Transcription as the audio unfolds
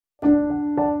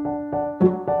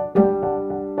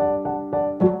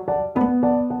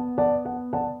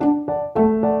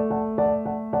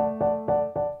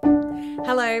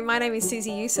name is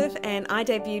Susie Youssef and I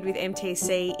debuted with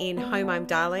MTC in Home I'm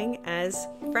Darling as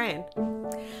Fran.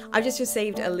 I've just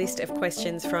received a list of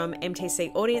questions from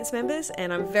MTC audience members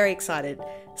and I'm very excited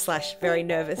 / very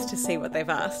nervous to see what they've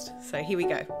asked. So here we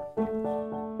go.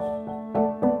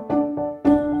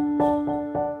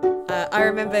 I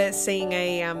remember seeing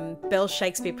a Bell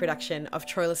Shakespeare production of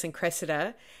Troilus and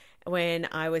Cressida when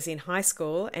I was in high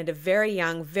school, and a very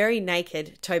young, very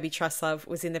naked Toby Truslove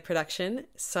was in the production.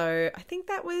 So I think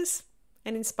that was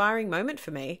an inspiring moment for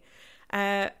me.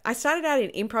 I started out in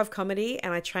improv comedy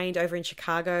and I trained over in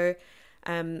Chicago.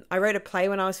 I wrote a play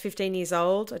when I was 15 years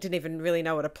old. I didn't even really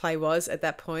know what a play was at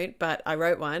that point, but I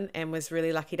wrote one and was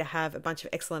really lucky to have a bunch of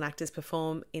excellent actors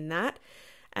perform in that.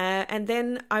 And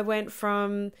then I went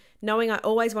from knowing I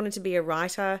always wanted to be a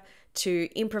writer to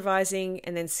improvising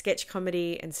and then sketch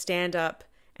comedy and stand-up,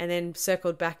 and then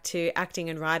circled back to acting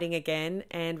and writing again,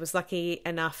 and was lucky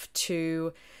enough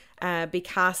to be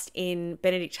cast in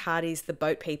Benedict Hardy's The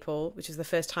Boat People, which was the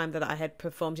first time that I had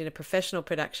performed in a professional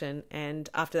production, and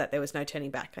after that there was no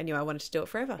turning back. I knew I wanted to do it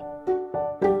forever.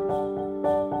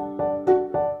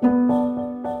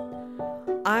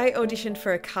 I auditioned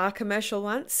for a car commercial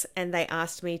once and they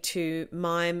asked me to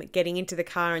mime getting into the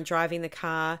car and driving the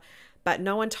car, but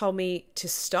no one told me to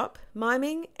stop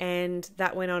miming, and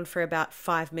that went on for about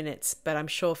 5 minutes, but I'm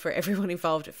sure for everyone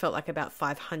involved it felt like about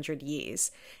 500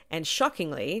 years. And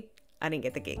shockingly, I didn't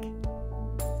get the gig.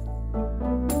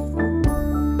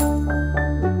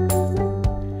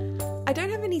 I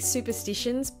don't have any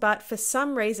superstitions, but for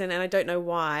some reason, and I don't know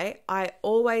why, I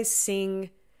always sing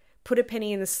Put a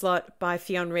Penny in the Slot by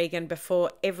Fionn Regan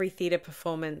before every theatre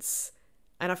performance,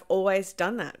 and I've always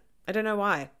done that. I don't know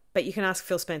why, but you can ask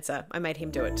Phil Spencer. I made him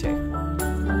do it too.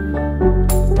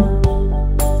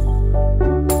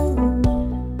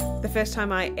 The first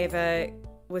time I ever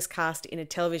was cast in a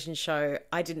television show,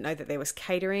 I didn't know that there was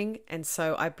catering, and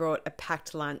so I brought a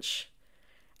packed lunch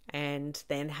and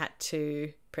then had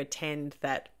to pretend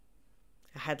that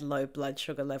I had low blood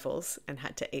sugar levels and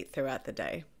had to eat throughout the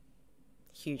day.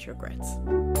 Huge regrets.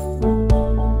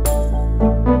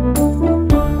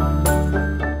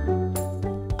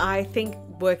 I think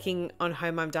working on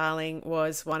Home I'm Darling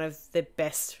was one of the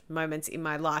best moments in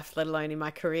my life, let alone in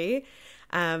my career.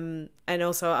 And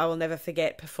also I will never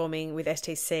forget performing with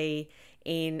STC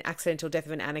in Accidental Death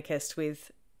of an Anarchist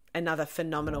with another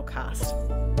phenomenal cast.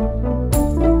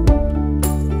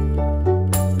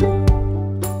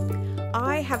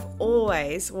 I have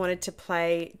always wanted to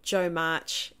play Jo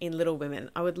March in Little Women.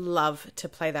 I would love to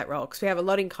play that role because we have a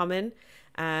lot in common.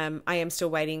 I am still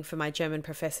waiting for my German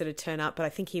professor to turn up, but I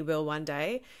think he will one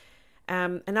day.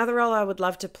 Another role I would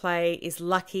love to play is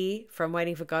Lucky from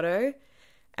Waiting for Godot,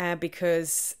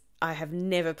 because I have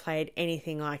never played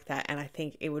anything like that, and I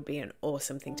think it would be an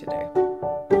awesome thing to do.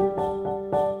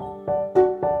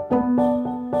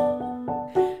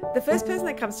 The first person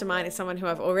that comes to mind is someone who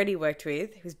I've already worked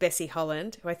with, who's Bessie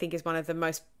Holland, who I think is one of the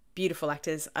most beautiful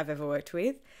actors I've ever worked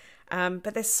with.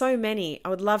 But there's so many. I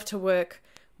would love to work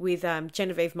with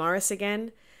Genevieve Morris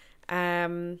again.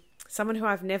 Someone who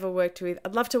I've never worked with.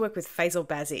 I'd love to work with Faisal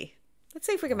Bazzi. Let's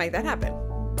see if we can make that happen.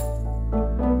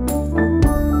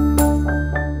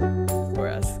 For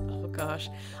us. Oh gosh.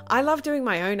 I love doing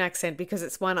my own accent because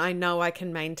it's one I know I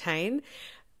can maintain.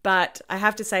 But I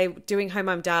have to say, doing Home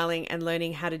I'm Darling and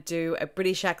learning how to do a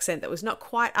British accent that was not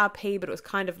quite RP, but it was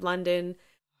kind of London.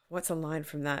 What's a line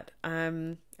from that?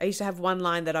 I used to have one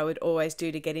line that I would always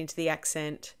do to get into the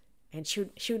accent, and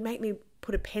she would make me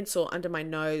put a pencil under my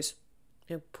nose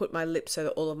and put my lips so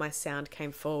that all of my sound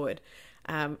came forward.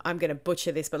 I'm going to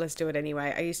butcher this, but let's do it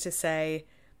anyway. I used to say,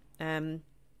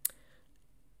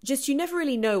 just you never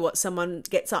really know what someone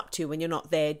gets up to when you're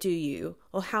not there, do you?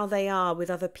 Or how they are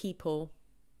with other people.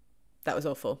 That was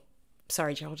awful.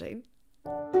 Sorry, Geraldine.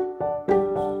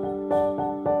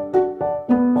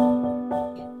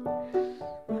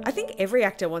 I think every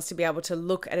actor wants to be able to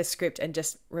look at a script and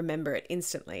just remember it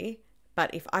instantly.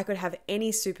 But if I could have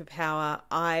any superpower,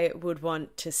 I would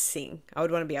want to sing. I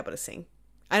would want to be able to sing.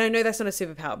 And I know that's not a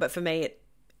superpower, but for me,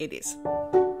 it is.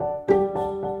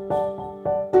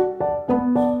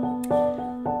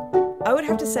 I would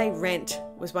have to say Rent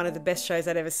was one of the best shows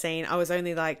I'd ever seen. I was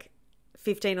only like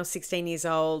 15 or 16 years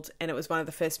old, and it was one of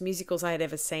the first musicals I had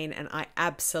ever seen, and I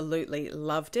absolutely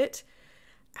loved it.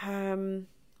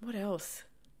 What else?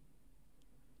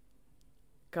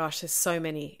 Gosh, there's so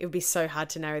many. It would be so hard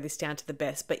to narrow this down to the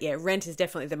best, but yeah, Rent is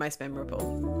definitely the most memorable.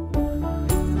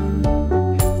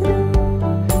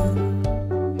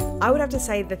 I would have to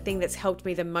say the thing that's helped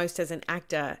me the most as an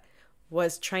actor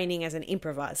was training as an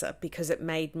improviser, because it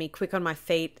made me quick on my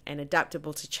feet and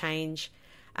adaptable to change.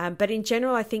 But in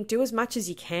general, I think do as much as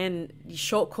you can.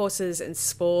 Short courses and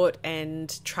sport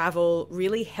and travel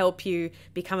really help you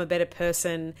become a better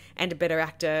person and a better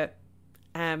actor.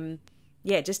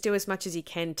 Just do as much as you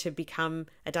can to become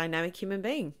a dynamic human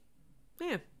being.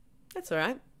 Yeah, that's all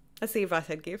right. That's the advice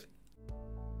I'd give.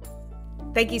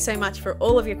 Thank you so much for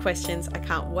all of your questions. I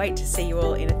can't wait to see you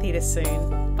all in a theatre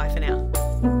soon. Bye for now.